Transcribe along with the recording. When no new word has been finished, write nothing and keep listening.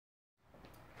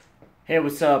Hey,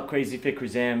 what's up? Crazy Fit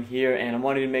Crizam here, and I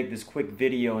wanted to make this quick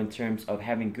video in terms of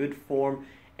having good form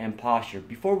and posture.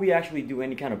 Before we actually do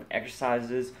any kind of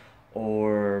exercises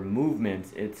or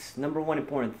movements, it's number one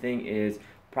important thing is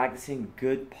practicing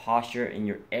good posture in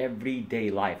your everyday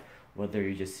life. Whether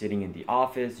you're just sitting in the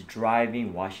office,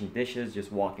 driving, washing dishes,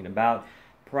 just walking about,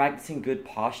 practicing good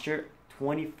posture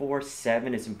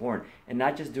 24/7 is important, and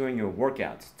not just during your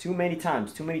workouts. Too many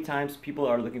times people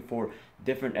are looking for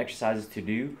different exercises to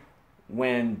do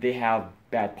when they have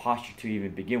bad posture to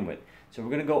even begin with. So we're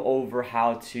going to go over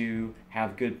how to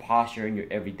have good posture in your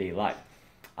everyday life.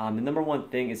 The number one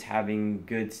thing is having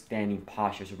good standing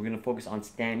posture. So we're going to focus on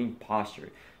standing posture.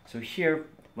 So here,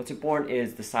 what's important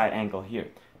is the side angle here.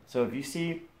 So if you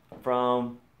see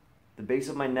from the base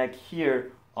of my neck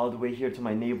here all the way here to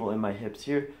my navel and my hips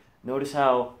here, notice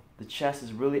how the chest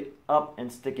is really up and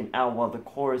sticking out while the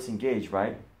core is engaged,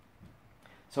 right?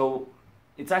 So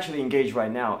it's actually engaged right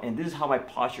now, and this is how my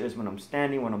posture is when I'm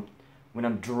standing, when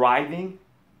I'm driving.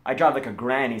 I drive like a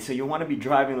granny, so you want to be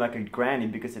driving like a granny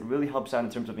because it really helps out in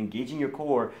terms of engaging your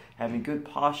core, having good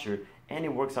posture, and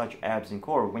it works out your abs and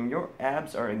core. When your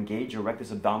abs are engaged, your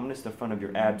rectus abdominis, the front of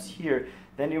your abs here,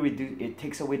 then it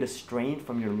takes away the strain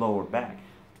from your lower back.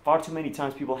 Far too many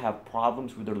times people have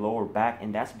problems with their lower back,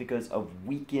 and that's because of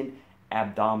weakened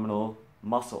abdominal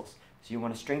muscles. So you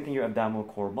want to strengthen your abdominal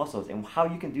core muscles. And how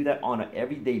you can do that on an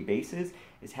everyday basis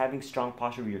is having strong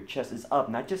posture where your chest is up,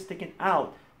 not just sticking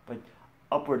out, but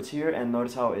upwards here. And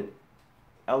notice how it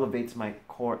elevates my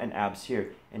core and abs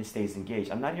here, and it stays engaged.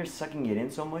 I'm not here sucking it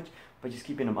in so much, but just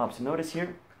keeping them up. So notice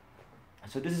here.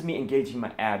 So this is me engaging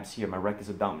my abs here, my rectus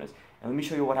abdominis. And let me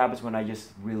show you what happens when I just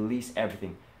release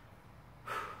everything.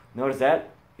 Notice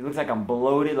that? It looks like I'm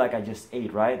bloated, like I just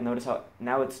ate, right? Notice how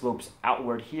now it slopes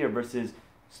outward here versus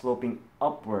sloping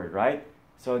upward, right?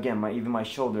 So again, even my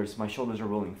shoulders are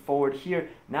rolling forward here.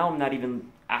 Now I'm not even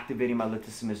activating my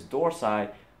latissimus dorsi,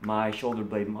 my shoulder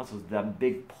blade muscles, that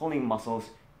big pulling muscles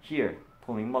here,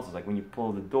 pulling muscles, like when you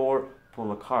pull the door, pull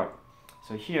a cart.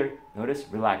 So here, notice,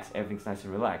 relax, everything's nice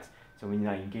and relaxed. So when you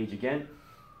now engage again,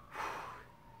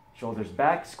 shoulders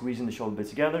back, squeezing the shoulder blades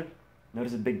together.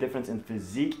 Notice a big difference in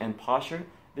physique and posture.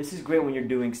 This is great when you're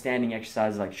doing standing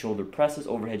exercises like shoulder presses,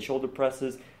 overhead shoulder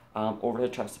presses,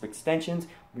 overhead tricep extensions,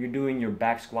 when you're doing your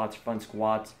back squats, front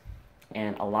squats,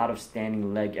 and a lot of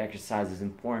standing leg exercises. It's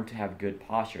important to have good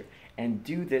posture. And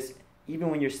do this even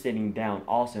when you're sitting down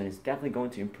also, and it's definitely going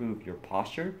to improve your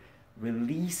posture.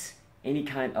 Release any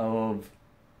kind of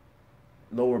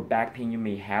lower back pain you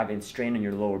may have and strain on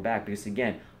your lower back, because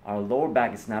again, our lower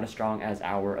back is not as strong as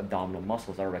our abdominal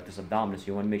muscles, our rectus abdominis.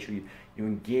 You want to make sure you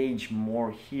engage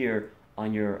more here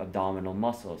on your abdominal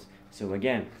muscles. So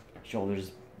again,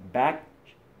 shoulders back,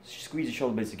 squeeze the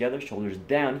shoulder blades together, shoulders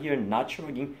down here, not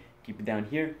shrugging, keep it down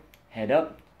here, head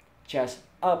up, chest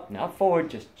up, not forward,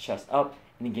 just chest up,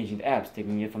 and engaging the abs,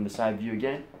 taking it from the side view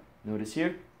again. Notice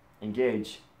here,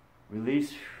 engage,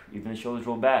 release, even the shoulders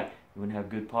roll back. You want to have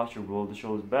good posture, roll the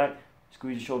shoulders back,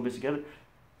 squeeze the shoulder blades together,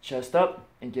 chest up,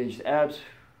 engage the abs.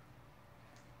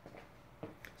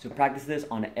 So practice this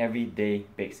on an everyday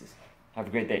basis. Have a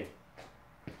great day.